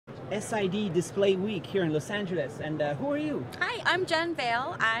SID Display Week here in Los Angeles. And who are you? Hi, I'm Jen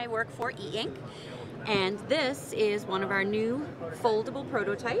Vale. I work for E-Ink, and this is one of our new foldable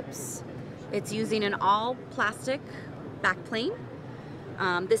prototypes. It's using an all-plastic backplane.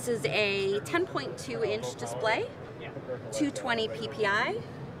 This is a 10.2 inch display, 220 ppi,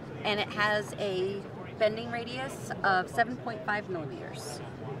 and it has a bending radius of 7.5 millimeters.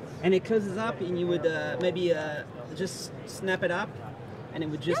 And it closes up, and you would maybe just snap it up, and it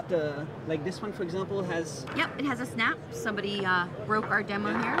would just, like this one, for example, has... Yep, it has a snap. Somebody broke our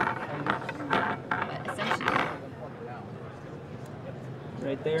demo here. But essentially...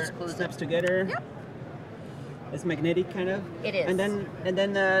 Right there, snaps together. Yep. It's magnetic, kind of. It is. And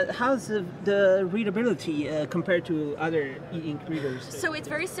then, how's the readability compared to other e-ink readers? So it's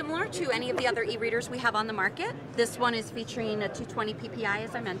very similar to any of the other e-readers we have on the market. This one is featuring a 220 ppi,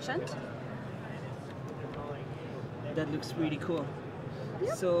 as I mentioned. That looks really cool.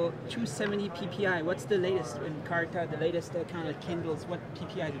 Yep. So 270 ppi. What's the latest in Carta? The latest kind of Kindles? What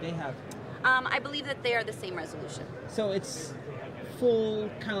ppi do they have? I believe that they are the same resolution. So it's full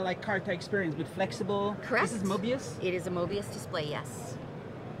kind of like Carta experience, but flexible. Correct. This is Mobius? It is a Mobius display, yes.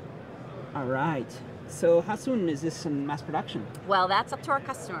 All right. So how soon is this in mass production? Well, that's up to our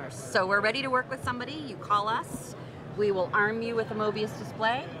customers. So we're ready to work with somebody. You call us. We will arm you with a Mobius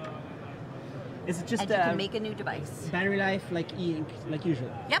display. Is it just and you can make a new device. Battery life like e-ink, like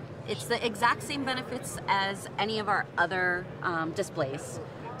usual? Yep. It's the exact same benefits as any of our other displays.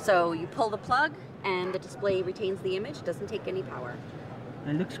 So you pull the plug, and the display retains the image, doesn't take any power.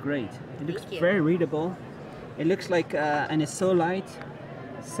 It looks great. It looks Thank you. very readable. It looks like, and it's so light,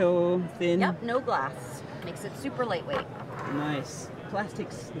 so thin. Yep, no glass. Makes it super lightweight. Nice.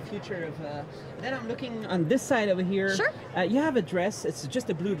 Plastics, the future of... Then I'm looking on this side over here. Sure. You have a dress, it's just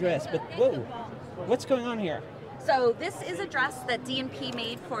a blue dress, but whoa, what's going on here? So this is a dress that D&P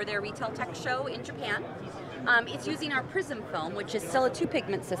made for their Retail Tech show in Japan. It's using our Prism film, which is still a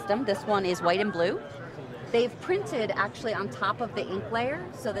 2-pigment system. This one is white and blue. They've printed actually on top of the ink layer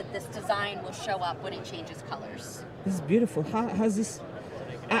so that this design will show up when it changes colors. This is beautiful. How's this?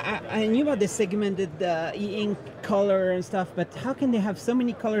 I knew about the segmented e-ink color and stuff, but how can they have so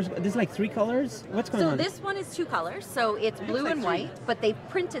many colors? There's like 3 colors? What's going on? So this one is 2 colors, so it's blue and white, but they've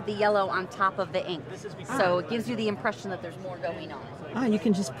printed the yellow on top of the ink. So it gives you the impression that there's more going on. Ah, you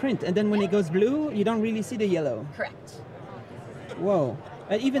can just print, and then when it goes blue, you don't really see the yellow. Correct. Whoa.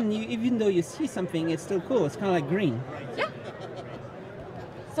 Even though you see something, it's still cool. It's kind of like green. Yeah.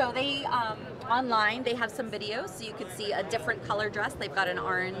 So they, online, they have some videos, so you can see a different color dress. They've got an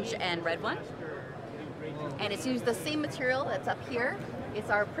orange and red one. And it's used the same material that's up here. It's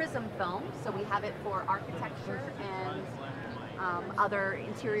our Prism film, so we have it for architecture and other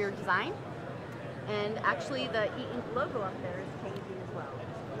interior design. And actually the e-ink logo up there is changing as well.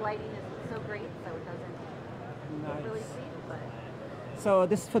 The lighting is so great, so it doesn't really see, but... So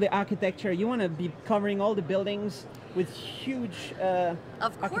this is for the architecture. You want to be covering all the buildings with huge of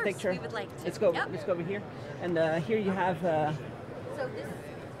course, architecture. We would like to. Let's go. Yep. Let's go over here. And here you have. So this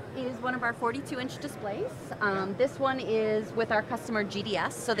is one of our 42-inch displays. This one is with our customer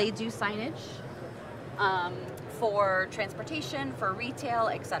GDS, so they do signage for transportation, for retail,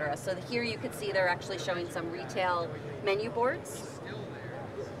 etc. So here you can see they're actually showing some retail menu boards.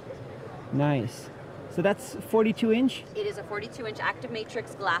 Nice. So that's 42 inch? It is a 42-inch active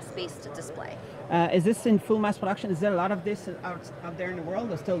matrix glass-based display. Is this in full mass production? Is there a lot of this out there in the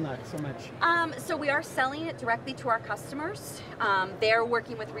world, or still not so much? So we are selling it directly to our customers. They're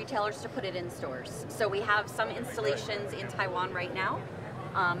working with retailers to put it in stores. So we have some installations in Taiwan right now,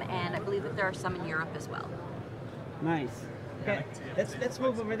 and I believe that there are some in Europe as well. Nice. Okay, let's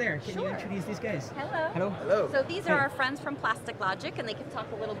move over there. Can Sure. you introduce these guys? Hello. Hello. Hello. So these are our friends from Plastic Logic, and they can talk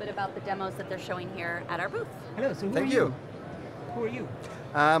a little bit about the demos that they're showing here at our booth. Hello. So Thank you. Who are you?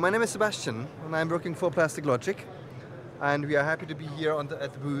 My name is Sebastian, and I'm working for Plastic Logic, and we are happy to be here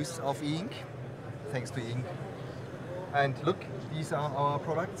at the booth of E-Ink. Thanks to E-Ink. And look, these are our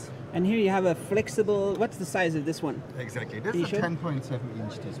products. And here you have a flexible. What's the size of this one? Exactly. This is a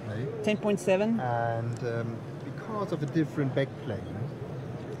 10.7-inch display. 10.7. And because of a different backplane,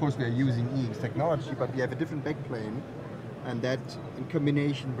 of course we are using E-Ink's technology, but we have a different backplane, and that in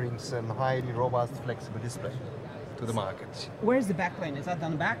combination brings a highly robust, flexible display to the market. Where's the backplane? Is that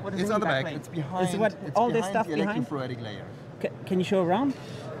on the back? What is It's it on the back. backplane? It's behind. Is what, it's all behind this stuff the behind? electrophoretic layer. Can you show around?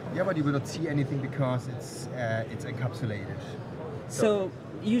 Yeah, but you will not see anything because it's encapsulated. So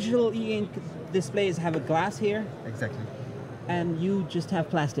usual e-ink displays have a glass here, Exactly. and you just have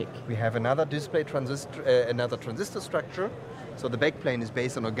plastic. We have another display transistor, another transistor structure. So the backplane is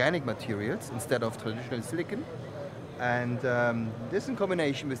based on organic materials instead of traditional silicon. And this in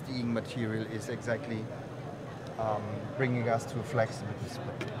combination with the e-ink material is exactly bringing us to a flexible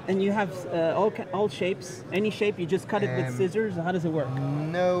display. And you have all shapes, any shape, you just cut it with scissors? How does it work?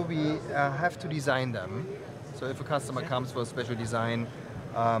 No, we have to design them. So if a customer comes for a special design,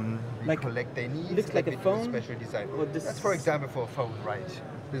 we collect their needs. Looks like a phone? Special design. Or That's for example for a phone, right?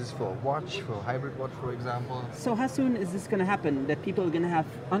 This is for a watch, for a hybrid watch, for example. So how soon is this going to happen? That people are going to have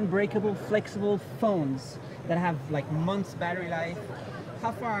unbreakable, flexible phones that have like months battery life?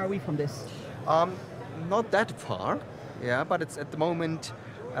 How far are we from this? Not that far, yeah, but it's at the moment,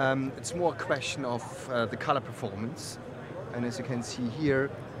 it's more a question of the color performance. And as you can see here,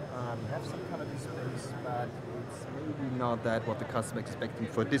 we have some color displays, but it's maybe not that what the customer is expecting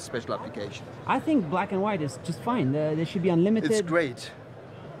for this special application. I think black and white is just fine. There should be unlimited. It's great.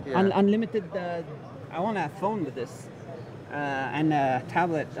 Yeah. Unlimited. I want a phone with this and a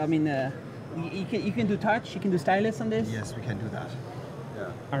tablet. I mean, you can do touch. You can do stylus on this. Yes, we can do that.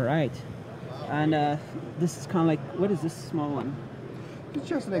 Yeah. All right. And this is kind of like, what is this small one? It's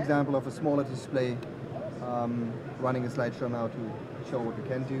just an example of a smaller display running a slideshow now to show what we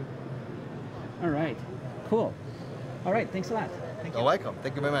can do. All right. Cool. All right. Thanks a lot. Thank you. You're welcome.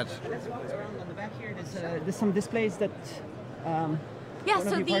 Thank you very much. Let's walk around on the back here. There's some displays that. Yeah,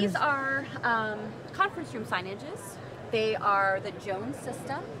 so these are conference room signages. They are the Jones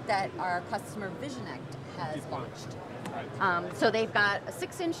system that our customer Vision Act has launched. So they've got a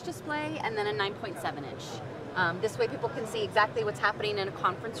 6-inch display and then a 9.7-inch. This way people can see exactly what's happening in a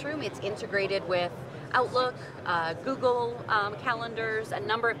conference room. It's integrated with Outlook, Google calendars, a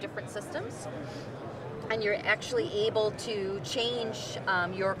number of different systems. And you're actually able to change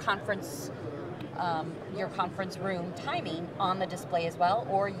your conference room timing on the display as well,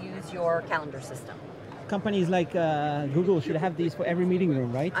 or use your calendar system. Companies like Google should have these for every meeting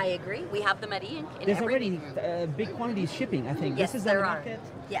room, right? I agree. We have them at e-ink in There's every already meeting room. big quantities shipping, I think. Yes, this is there on the are. market.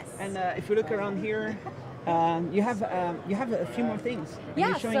 Yes. And if you look around here, you have a few more things. Are you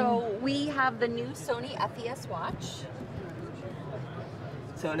Yeah, showing... so we have the new Sony FES watch.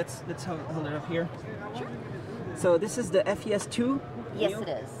 So let's hold it up here. Sure. So this is the FES2. Yes, new. it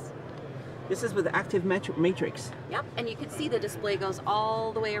is. This is with the active matrix. Yep, and you can see the display goes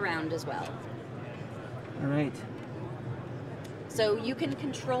all the way around as well. All right. So you can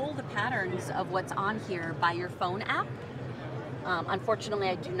control the patterns of what's on here by your phone app. Unfortunately,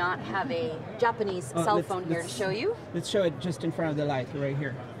 I do not have a Japanese cell phone here to show you. Let's show it just in front of the light, right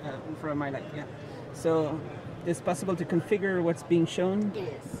here, in front of my light. Yeah. So it's possible to configure what's being shown.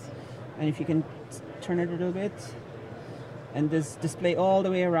 It is. And if you can turn it a little bit, and this display all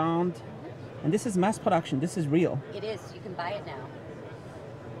the way around. And this is mass production. This is real. It is. You can buy it now.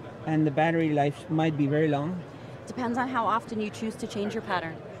 And the battery life might be very long. Depends on how often you choose to change your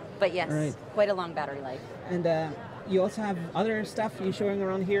pattern. But yes, right. Quite a long battery life. And you also have other stuff you're showing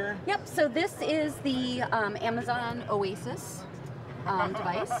around here? Yep, so this is the Amazon Oasis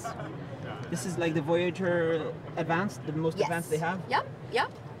device. This is like the Voyager Advanced, the most advanced they have?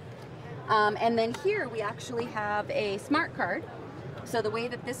 Yep. And then here we actually have a smart card. So the way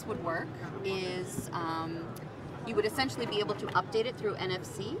that this would work is you would essentially be able to update it through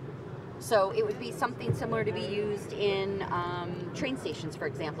NFC. So it would be something similar to be used in train stations, for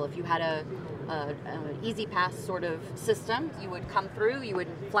example. If you had a Easy Pass sort of system, you would come through, you would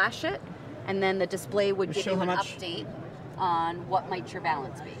flash it, and then the display would give you an update on what might your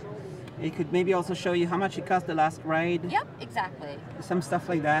balance be. It could maybe also show you how much it cost the last ride. Yep, exactly. Some stuff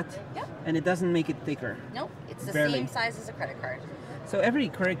like that. Yep. And it doesn't make it thicker. Nope, it's the Barely. same size as a credit card. So every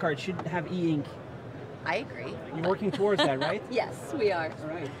credit card should have e-ink. I agree. You're working towards that, right? Yes, we are. All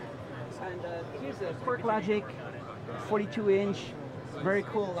right. And here's a QuirkLogic 42-inch, very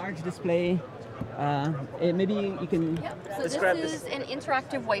cool, large display. Maybe you can describe this is an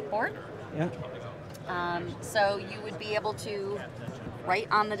interactive whiteboard. Yeah. So you would be able to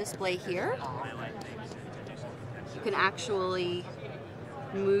write on the display here. You can actually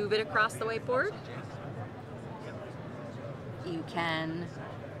move it across the whiteboard. You can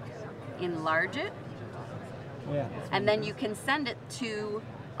enlarge it. Yeah. And then you can send it to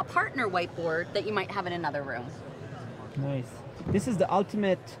a partner whiteboard that you might have in another room. Nice. This is the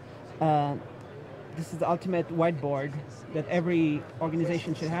ultimate. This is the ultimate whiteboard that every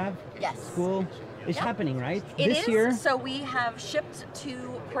organization should have. Yes. School. It's happening, right? This year. So we have shipped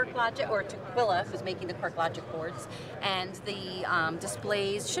to QuirkLogic, or to Teklyf, who's making the QuirkLogic boards, and the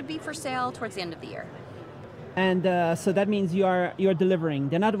displays should be for sale towards the end of the year. And so that means you're delivering.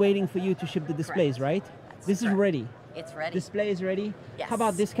 They're not waiting for you to ship the displays, Correct. right? This is ready. It's ready. Display is ready. Yes. How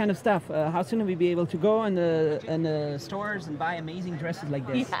about this kind of stuff? How soon will we be able to go in the stores and buy amazing dresses like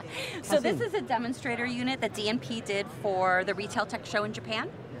this? Yeah. So this is a demonstrator unit that DNP did for the Retail Tech Show in Japan.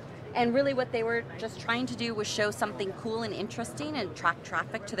 And really what they were just trying to do was show something cool and interesting and attract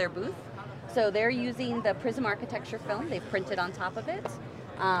traffic to their booth. So they're using the Prism architecture film. They've printed on top of it.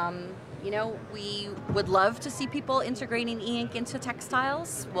 You know, we would love to see people integrating e-ink into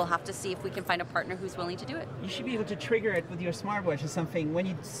textiles. We'll have to see if we can find a partner who's willing to do it. You should be able to trigger it with your smartwatch or something. When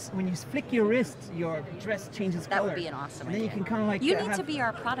you flick your wrist, your dress changes color. That would be an awesome and idea. then you can kind of like You need to be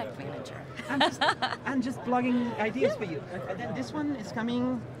our product manager. I'm just plugging ideas for you. And then this one is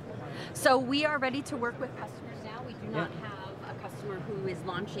coming. So we are ready to work with customers now. We do not have a customer who is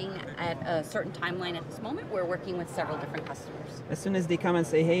launching at a certain timeline at this moment. We're working with several different customers. As soon as they come and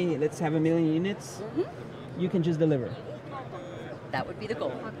say, hey, let's have 1 million units, you can just deliver. That would be the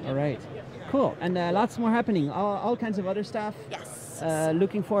goal. All right. Cool. And lots more happening. All kinds of other stuff. Yes.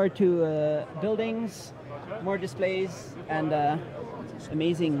 Looking forward to buildings, more displays, and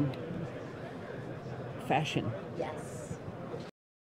amazing fashion. Yes.